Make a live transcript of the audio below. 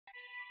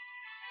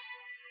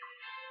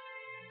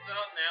So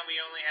now we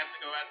only have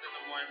to go after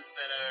the ones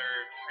that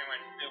are pretty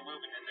much still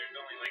moving, and there's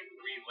only like 3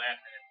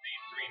 left, and it's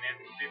these 3, and as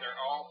you see, they're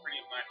all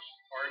pretty much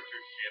archer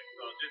ships,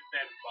 so just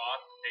that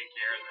boss to take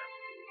care of them.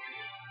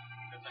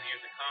 This one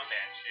here's a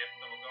combat ship,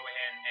 so we'll go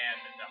ahead and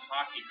have the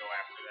hockey go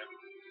after them.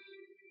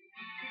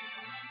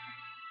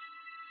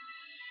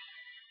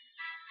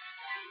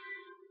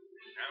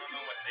 I don't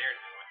know what they're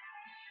doing.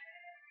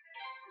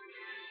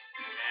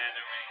 Yeah, I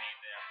don't really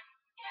need them.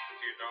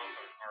 Here's also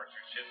an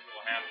archer ship, so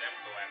we'll have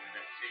them go after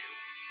them too.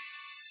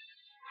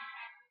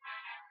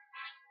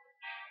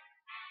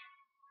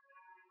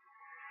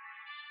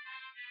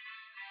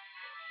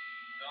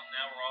 So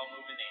now we're all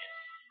moving in.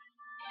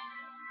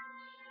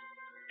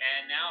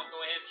 And now I'll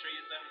go ahead and show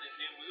you some of the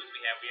new moves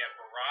we have. We have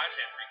Barrage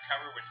and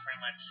Recover, which pretty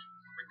much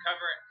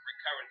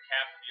recovers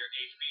half of your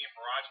HP, and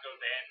Barrage goes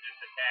ahead and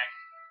just attacks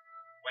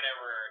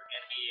whatever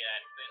enemy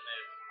that's in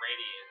this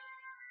radius.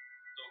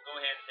 So we'll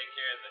go ahead and take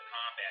care of the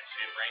combat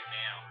ship right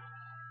now.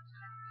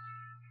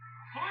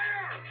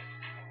 Fire!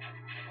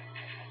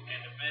 And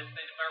the best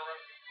thing about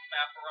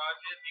Barrage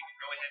is you can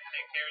go ahead and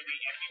take care of the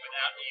enemy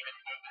without even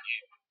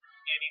doing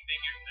anything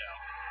yourself.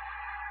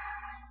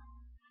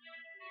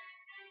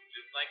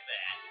 Just like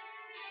that.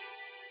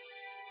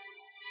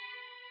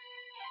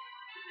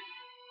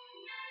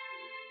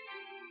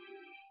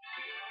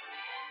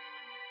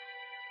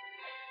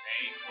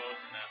 Hey, close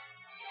enough.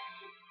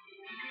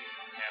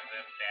 Have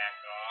them back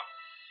off.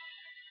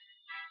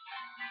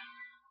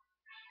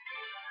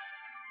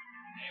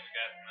 Hey, we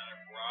got another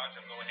barrage.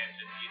 I'll go ahead and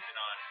just use it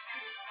on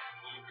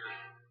Booger.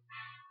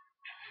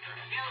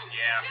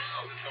 Yeah,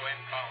 I'll just go ahead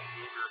and call him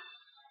Booger.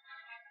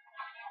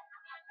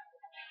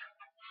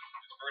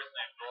 This first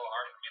name's real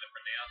hard for me to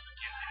pronounce in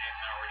case you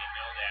didn't already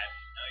know that.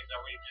 Now he's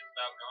already just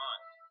about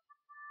gone.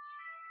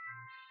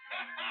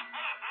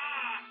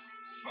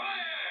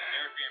 Fire!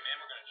 Never fear, man.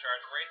 We're going to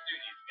charge right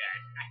through these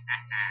guys.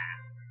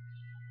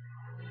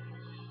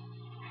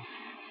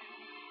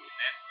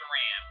 That's the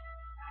ram.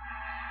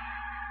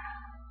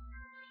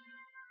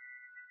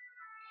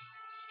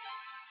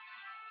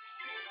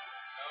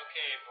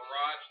 Okay,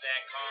 barrage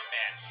that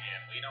combat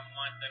ship. We don't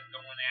want them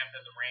going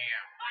after the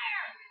ram.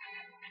 Fire!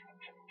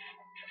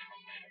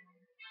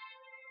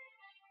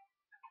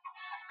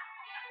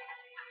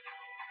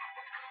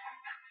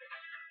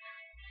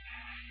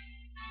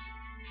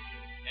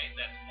 Okay,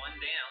 that's 1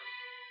 down.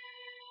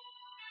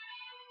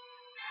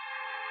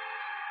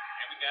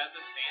 And we got the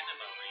Phantom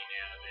Marine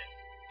out of it.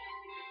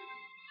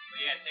 So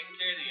yeah, taking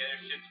care of the other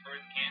ships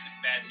first can in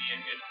fact be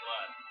a good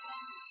plus.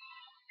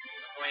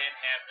 I'll go ahead and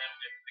have them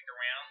just stick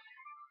around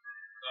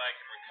so I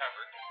can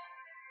recover.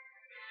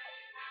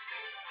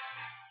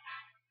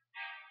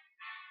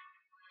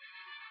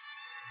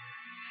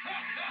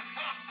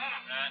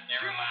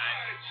 Never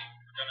mind.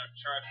 We're gonna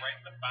charge right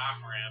in the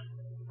bomb ram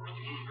for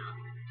Luger.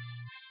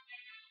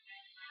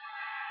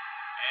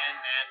 And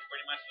that's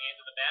pretty much the end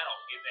of the battle.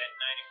 He's at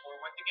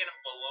 94. Once you get him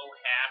below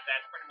half,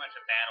 that's pretty much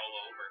a battle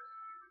over.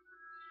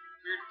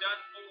 We're done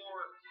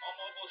for. All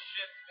mobile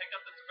ships, pick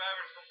up the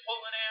survivors for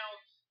pulling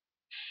out.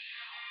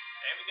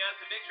 And we got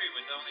the victory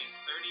with only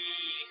 32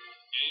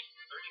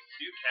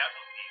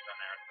 casualties on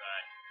our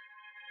side.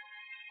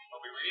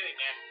 But we really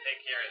managed to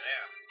take care of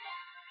them.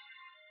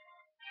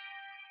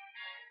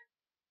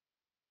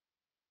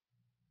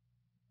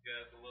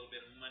 Got us a little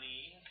bit of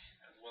money,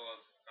 as well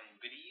as some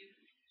goodies.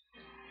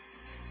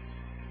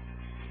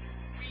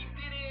 We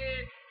did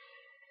it!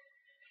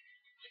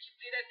 Did you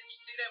see that? Did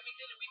you see that? We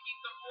did it! We beat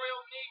the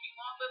Royal Navy!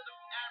 Long live the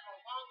Admiral!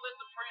 Long live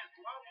the Prince!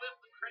 Long live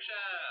the Krisha!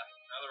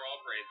 Now they're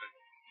all praising.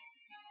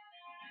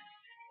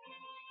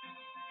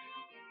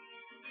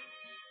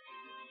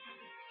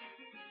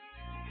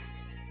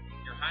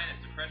 Your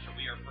Highness, the Krisha,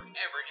 we are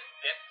forever in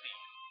debt to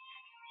you.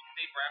 You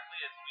stay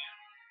bravely as we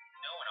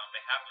know, and on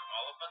behalf of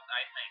all of us,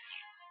 I thank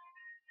you.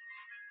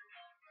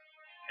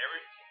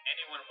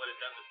 Anyone would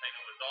have done the same.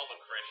 It was all the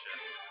Krisha.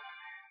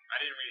 I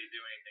didn't really do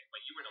anything,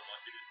 but you were the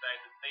one who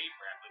decided to save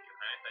Bradley, Your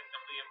Highness. I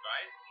simply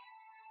advised you.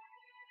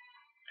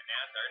 And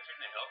now it's our turn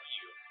to help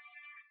you.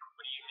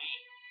 What do you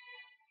mean?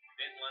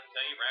 Didn't one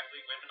tell you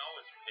Rafley women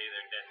always repay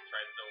their debts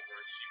twice over?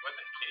 She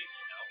wasn't kidding,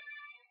 you know.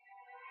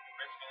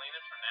 Prince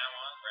Molinas, from now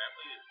on,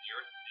 Rafley is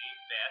your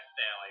steadfast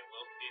ally.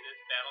 We'll see this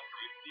battle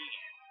through to the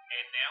end.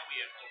 And now we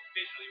have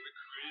officially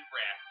recruited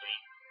Rafley.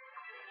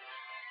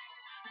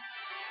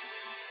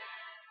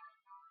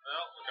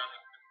 Well, we're going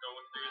to go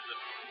through the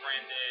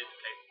befriended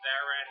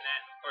Kaisara and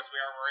that. Of course, we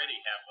already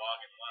have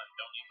Log and Lund.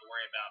 Don't need to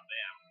worry about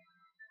them.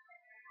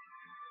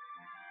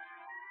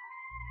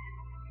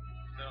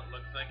 So it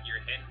looks like you're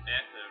heading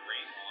back to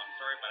Rainwall. I'm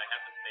sorry, but I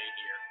have to stay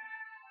here.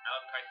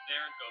 I'll have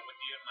Kaisara go with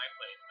you in my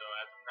place, so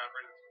as a proper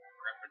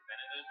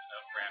representative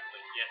of Rafley.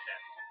 Yes,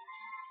 that's it.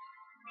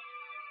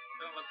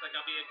 So it looks like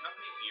I'll be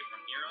accompanying you from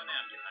here on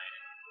out, Your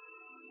Highness.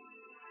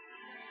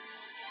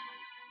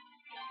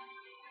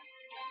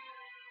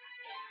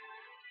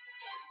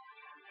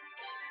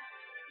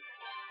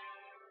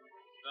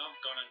 So I'm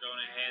gonna go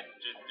ahead and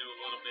just do a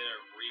little bit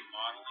of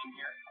remodeling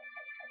here.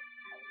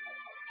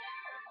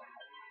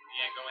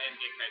 Yeah, go ahead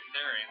and get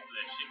Kaisara in so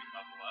that she can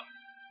level up.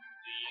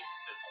 East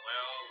as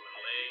well,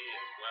 Relay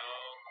as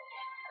well.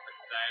 Put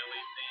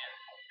Xylase in.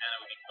 Now that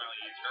we can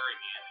finally use her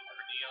again. And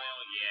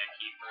Cornelio, yeah,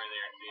 keep her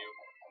there too.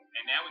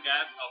 And now we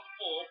got a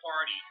full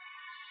party.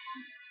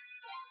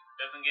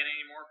 Doesn't get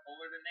any more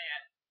fuller than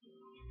that.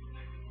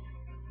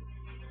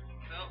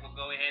 So we'll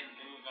go ahead and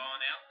move on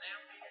out now.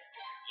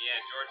 Yeah,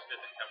 George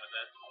doesn't come with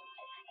us,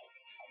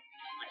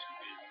 which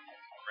is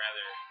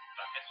rather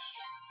suckish,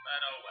 but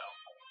oh well.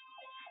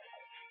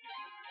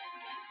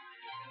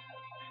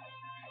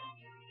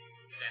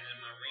 Then a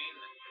Marine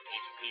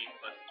HP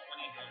plus 20,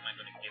 who am I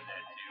going to give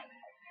that to?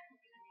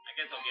 I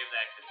guess I'll give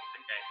that to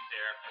the guy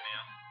Sarah for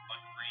now.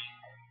 1 Marine.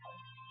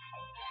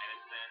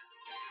 Medicine.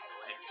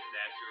 Go ahead and give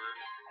that to her.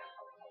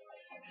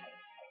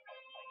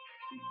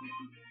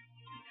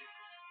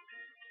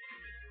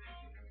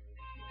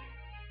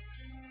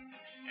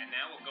 And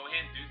now we'll go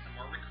ahead and do some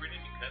more recruiting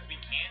because we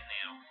can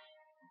now.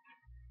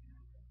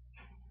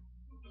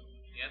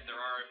 Yes, there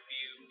are a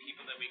few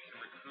people that we can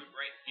recruit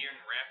right here in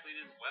Rapid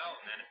as well.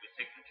 And then if we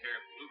take care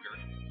of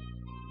Luger.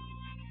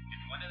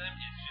 And one of them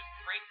is just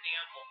right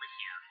down over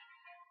here.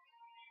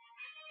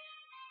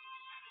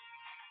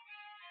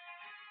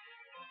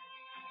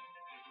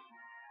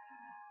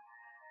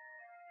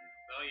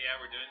 So yeah,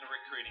 we're doing the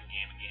recruiting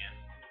game again.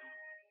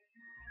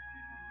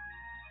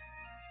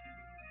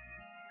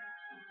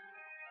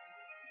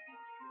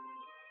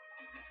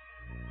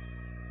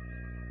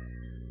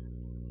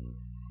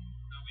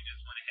 So we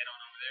just want to head on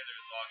over there.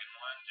 There's login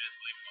 1. Just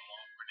leave them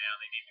alone for now.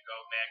 They need to go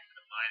back to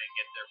the mine and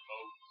get their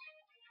boats.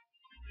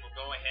 We'll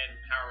go ahead and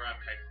power up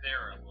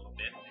Kaisera a little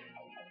bit. And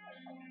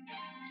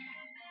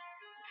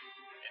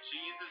she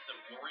uses the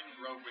mooring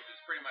rope, which is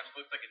pretty much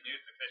looks like a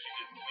noose because she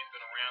just swings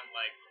it around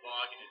like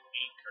log and an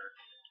anchor.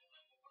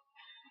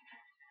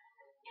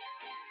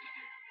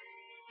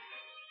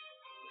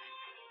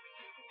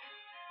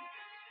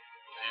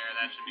 There,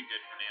 that should be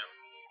good for now.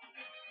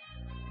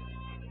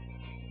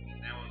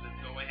 Now we'll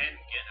just go ahead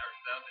and get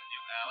ourselves a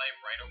new ally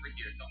right over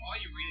here. So all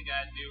you really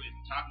gotta do is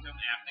talk to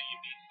him after you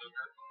beat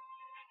Luger.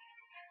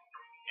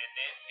 And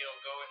then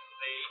he'll go and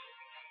say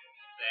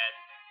that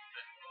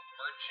the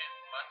merchants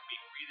must be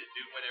free to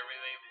do whatever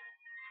they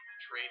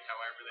trade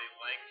however they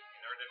like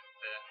in order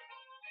to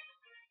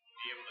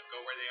be able to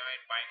go where they are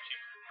and find cheap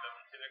stuff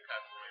to their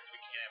customers.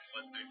 We can't have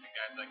bloodthirsty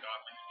guys like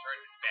Offman in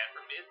charge. It's bad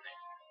for business.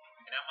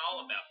 And I'm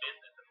all about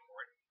business, of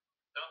course.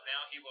 So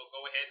now he will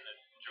go ahead and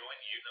join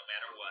you no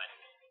matter what.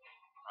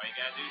 All you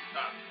gotta do is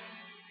talk to him.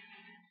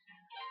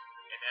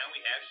 And now we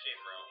have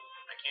Shinro.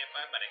 I can't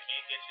fight, but I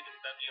can get you the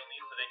stuff you'll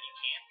need so that you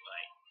can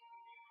fight.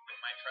 With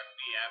my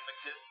trusty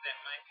advocates at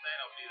my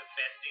side, I'll be the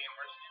best damn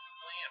merchant in the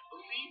land.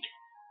 Believe it!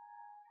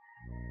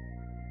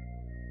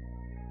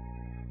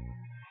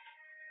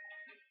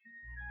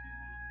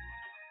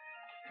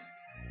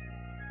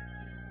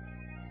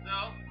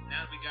 So,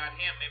 now that we got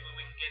him, maybe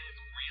we can get his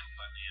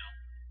grandpa now.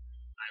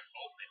 I'm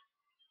hoping.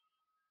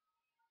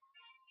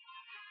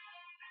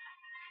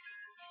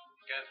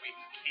 Because we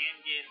can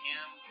get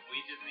him,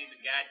 we just need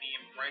the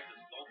goddamn prices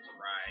both to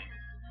rise.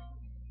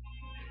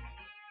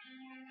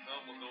 So,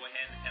 we'll go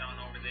ahead and head on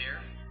over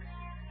there.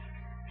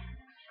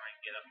 Try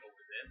and get up over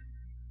this.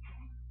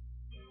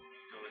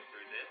 Go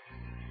through this.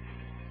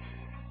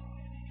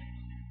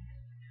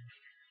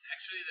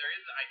 Actually,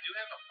 I do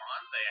have a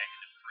bonsai I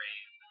can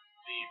appraise.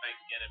 See if I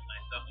can get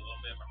myself a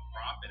little bit of a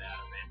profit out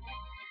of it.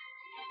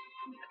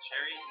 A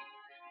cherry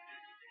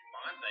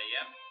bonsai,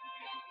 yep.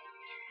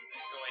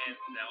 Go ahead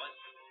and sell it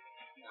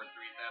for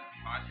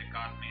 3,000 pots. It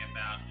cost me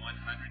about 100,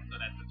 so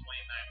that's a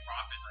 29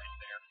 profit right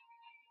there.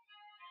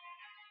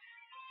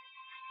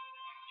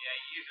 Yeah,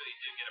 you usually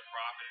do get a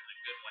profit, and a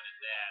good one at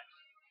that.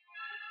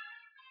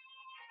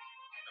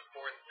 Of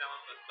course,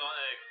 selling the salt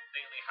at an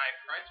insanely high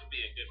price would be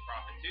a good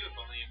profit too, if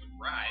only it would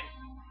rise.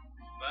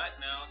 But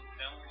no,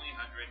 it's only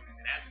 100.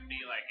 It has to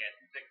be like at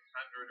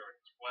 600 or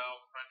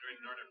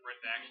 1,200 in order for it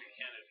to actually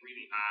count as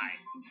really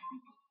high.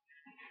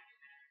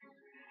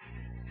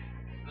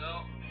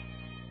 So,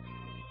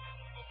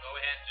 we'll go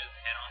ahead and just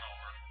head on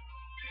over.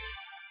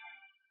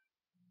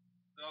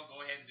 So I'll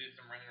go ahead and do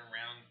some running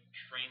around,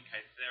 train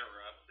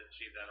Kaisera up since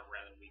she's at a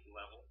rather weak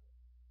level.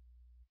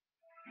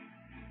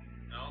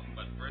 No,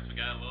 but first we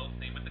got a little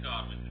scene with the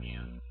Godwins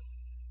again.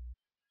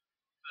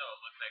 So it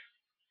looks like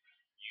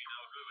you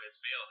know who has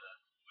failed us,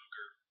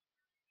 Luger.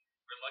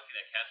 We're lucky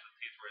that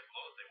casualties were as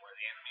low as they were.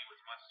 The enemy was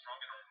much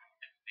stronger than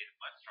anticipated,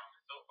 much stronger.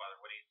 So, Father,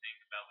 what do you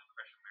think about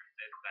Lucretia Merced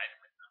siding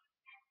with them?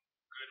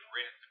 Good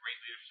riddance. Great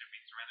leaders should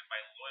be surrounded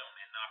by loyal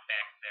men, not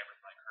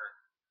backstabbers like her.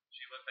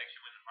 She looks like she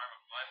wouldn't harm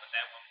a fly, but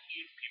that woman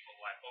eats people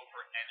alive, both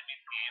her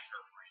enemies and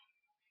her friends.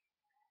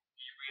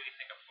 Do you really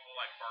think a fool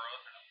like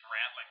Burroughs and a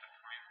brat like the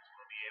Prince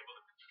will be able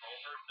to control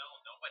her? No,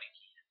 nobody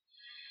can.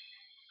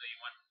 So you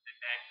want to sit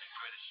back and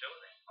enjoy the show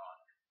then,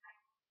 Father?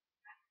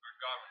 Our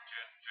Godwin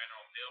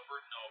General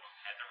Bilbert Novum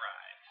has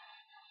arrived.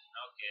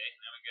 Okay,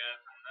 now we got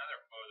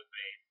another photo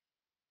base.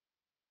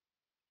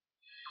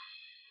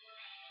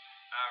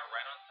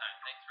 Right on time.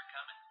 Thanks for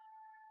coming.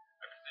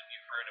 I presume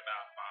you've heard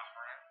about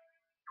Bahra?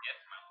 Yes,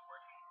 my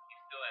lord. He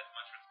still has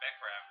much respect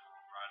for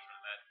Rajra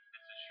that this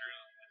is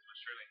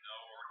surely no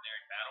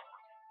ordinary battle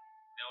work.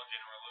 No,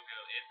 General Lugo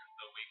isn't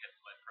so weak as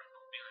to let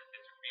personal feelings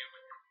interfere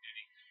with his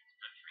duty to his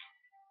country.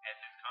 As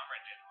his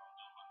comrade, General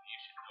Lugo, you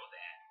should know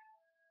that.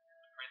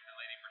 The Prince and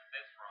Lady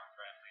Mercedes were on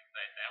traveling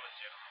side. That was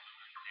General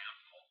Lugo's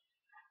downfall.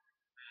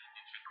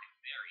 Interesting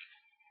theory.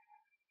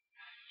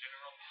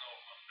 General, oh,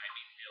 I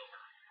mean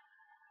Silver.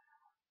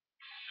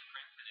 The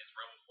Prince and his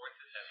rebel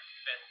forces have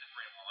infested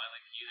Rimwell. I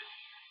like you to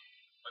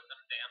put them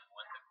down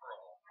once and for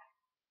all.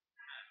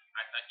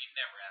 I thought you'd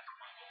never ask,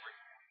 my lord.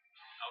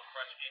 I'll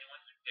crush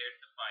anyone who dares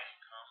to fight you,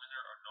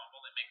 commoner or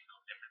noble. It makes no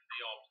difference.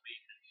 They all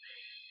plead and say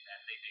that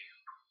they do.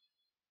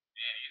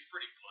 Man, he's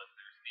pretty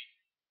bloodthirsty.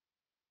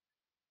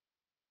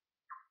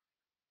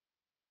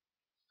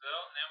 So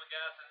now we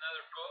got us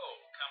another foe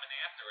coming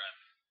after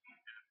us.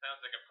 And it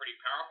sounds like a pretty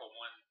powerful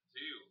one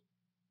too.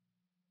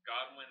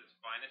 Godwin's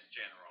finest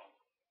general.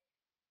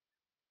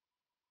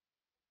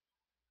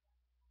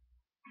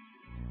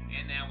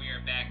 And now we are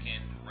back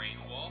in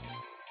Rainwall.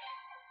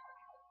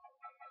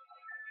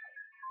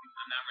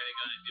 I'm not really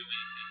going to do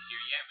anything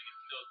here yet. We can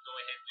still go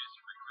ahead and do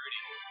some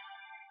recruiting.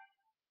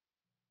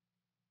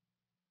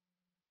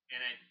 And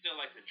I'd still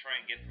like to try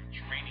and get some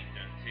training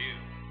done too.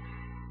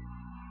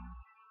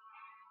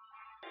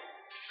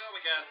 So we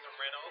got some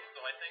rentals,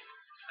 so I think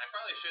I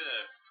probably should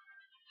have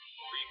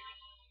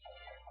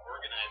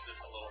reorganized this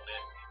a little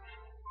bit.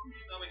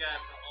 So we got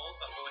some holes,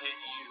 I'll go ahead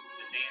and use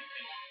the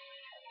dancing.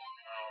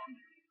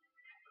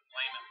 The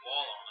flame and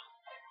wall on them.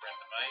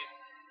 Breath of ice.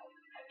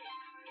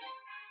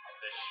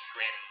 The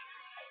shredding.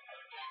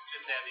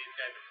 Just have these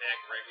guys attack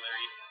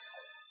regularly.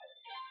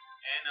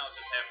 And I'll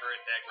just have her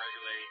attack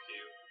regularly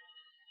too.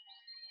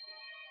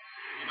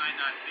 You might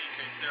not see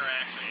because they're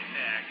actually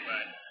attacked,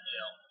 but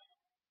still.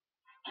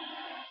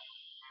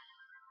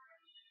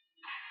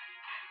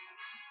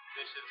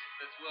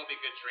 This will be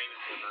good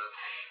training for her.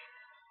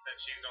 Since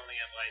she's only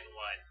at like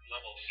what,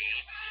 level 8.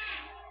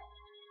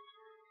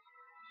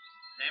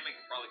 Then we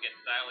can probably get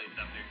Silas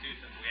up there too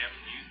since we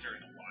haven't used her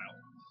in a while.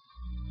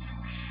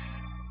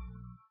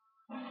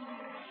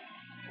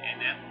 And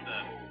that's the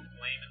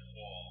flame and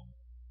wall,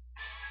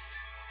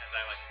 as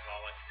I like to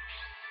call it.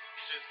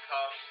 It just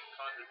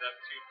conjures up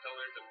 2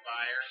 pillars of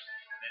fire,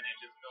 and then they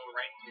just go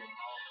right into a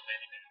column of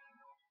enemies.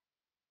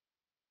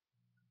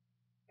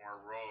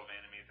 Or a row of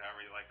enemies,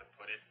 however you like to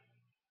put it.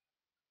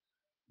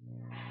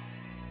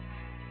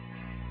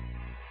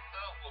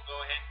 So we'll go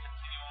ahead and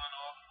continue on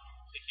off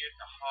to here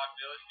to Hog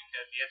Village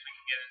because yes, we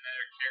can get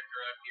another character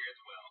up here as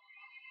well.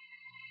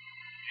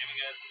 And we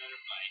got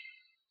another fight.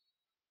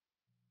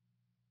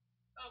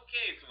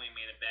 Okay, so we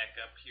made it back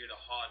up here to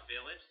Hog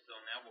Village, so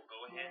now we'll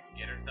go ahead and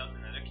get ourselves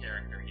another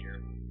character here.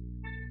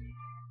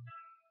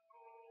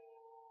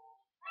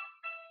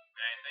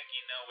 I think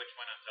you know which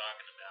one I'm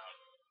talking about.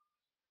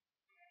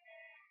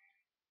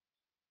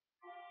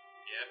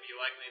 Yep, you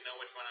likely know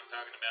which one I'm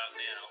talking about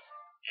now.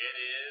 It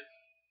is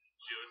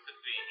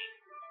Josephine.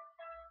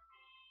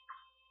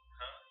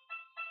 Huh?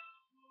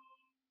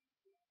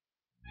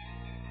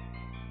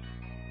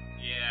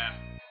 Yeah.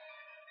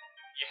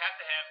 You have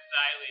to have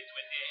Silas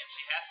with you, and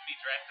she has to be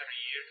dressed in her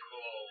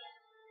usual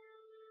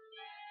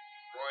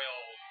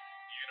royal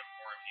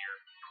uniform here.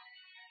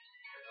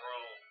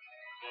 Royal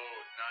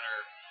clothes, not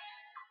her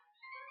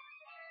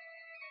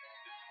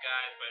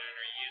disguise, but in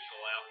her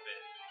usual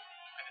outfit.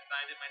 I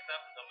designed it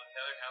myself and told my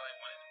tailor how I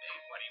wanted it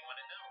made. What do you want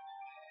to know?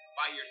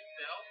 By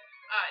yourself?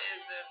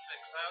 As if the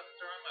cloud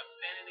storm of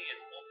vanity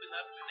has opened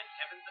up in the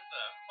heavens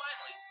above.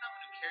 Finally, someone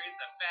who carries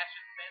a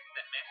fashion sense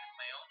that matches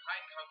my own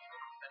high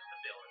cultural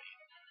sensibilities.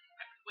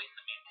 I've been waiting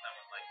to meet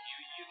someone like you.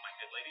 You, my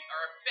good lady,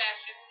 are a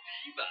fashion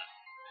diva.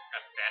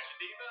 A fashion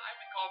diva? I've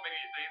been called many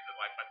things in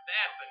life, but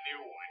that's a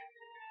new one.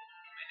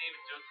 My name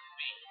is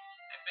Josephine.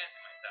 I fancy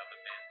myself a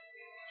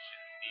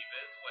fashion diva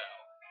as well.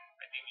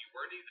 I deem you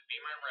worthy to be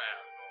my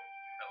rival.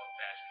 Fellow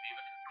fashion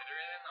diva, consider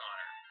it an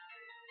honor.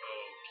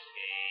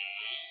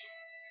 Okay.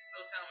 So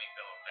tell me,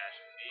 fellow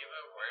fashion diva,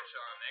 where shall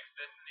our next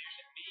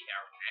destination be?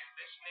 Our next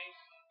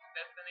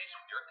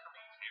destination you're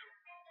coming to.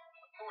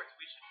 Of course,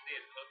 we should stay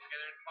as close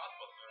together as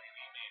possible so we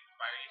may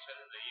inspire each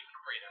other to even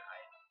greater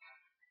heights.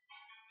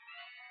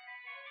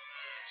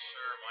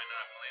 Sure, why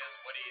not, Lance?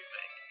 What do you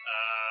think?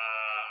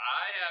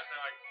 I have no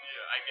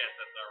idea. I guess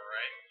that's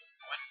alright.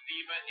 One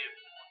diva is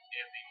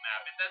the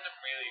map. It doesn't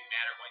really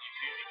matter what you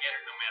choose. You get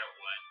her no matter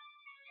what.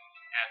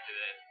 After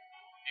this.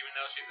 Even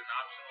though she's an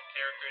optional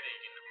character that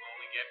you can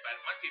only get, but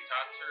once you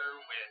talk to her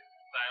with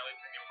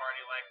Silas in your party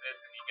like this,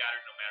 then you got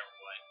her no matter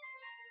what.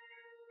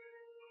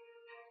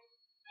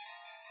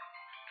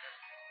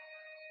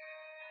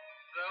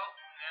 So,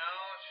 now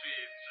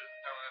she's just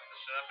telling us to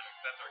shut up and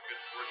accept our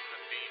good fortune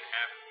of being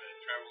happy to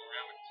travel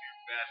around with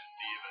 2 fashion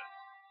divas.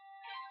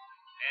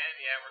 And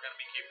yeah, we're going to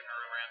be keeping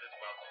her around as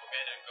well, so we're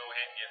going to go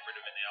ahead and get rid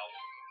of an elf.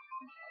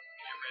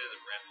 Get rid of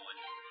the red one.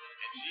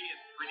 And she is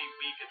pretty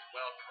weak as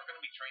well, so we're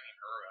going to be training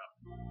her up.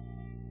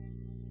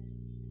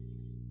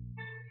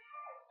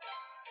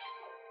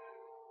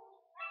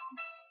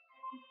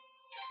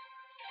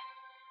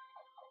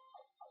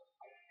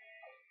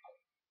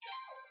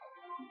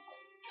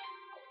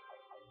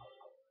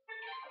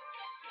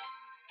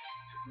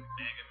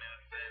 mega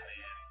medicine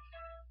and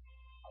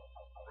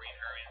bring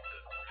her into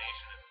the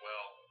formation as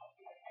well.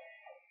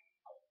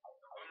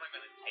 So who am I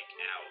going to take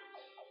out?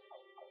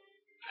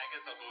 I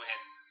guess I'll go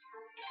ahead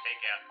and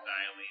take out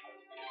Xylene.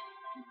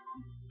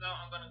 So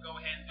I'm going to go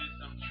ahead and do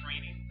some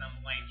training, some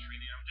light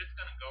training. I'm just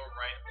going to go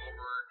right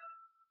over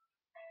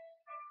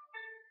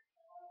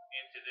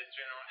into this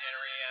general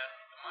area.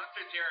 The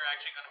monsters here are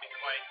actually going to be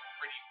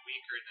pretty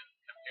weaker than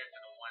compared to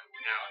the ones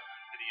out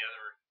to the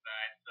other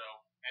side. So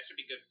that should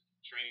be good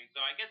training. So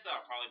I guess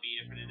that'll probably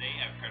be it for today.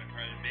 I've covered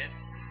quite a bit.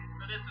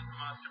 So this is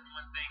Monster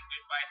One saying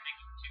goodbye. Thank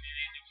you for tuning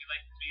in. If you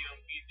like this video,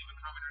 please leave a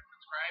comment or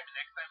subscribe. And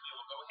next time we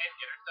will go ahead and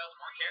get ourselves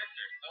more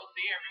characters. So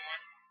see you,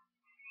 everyone.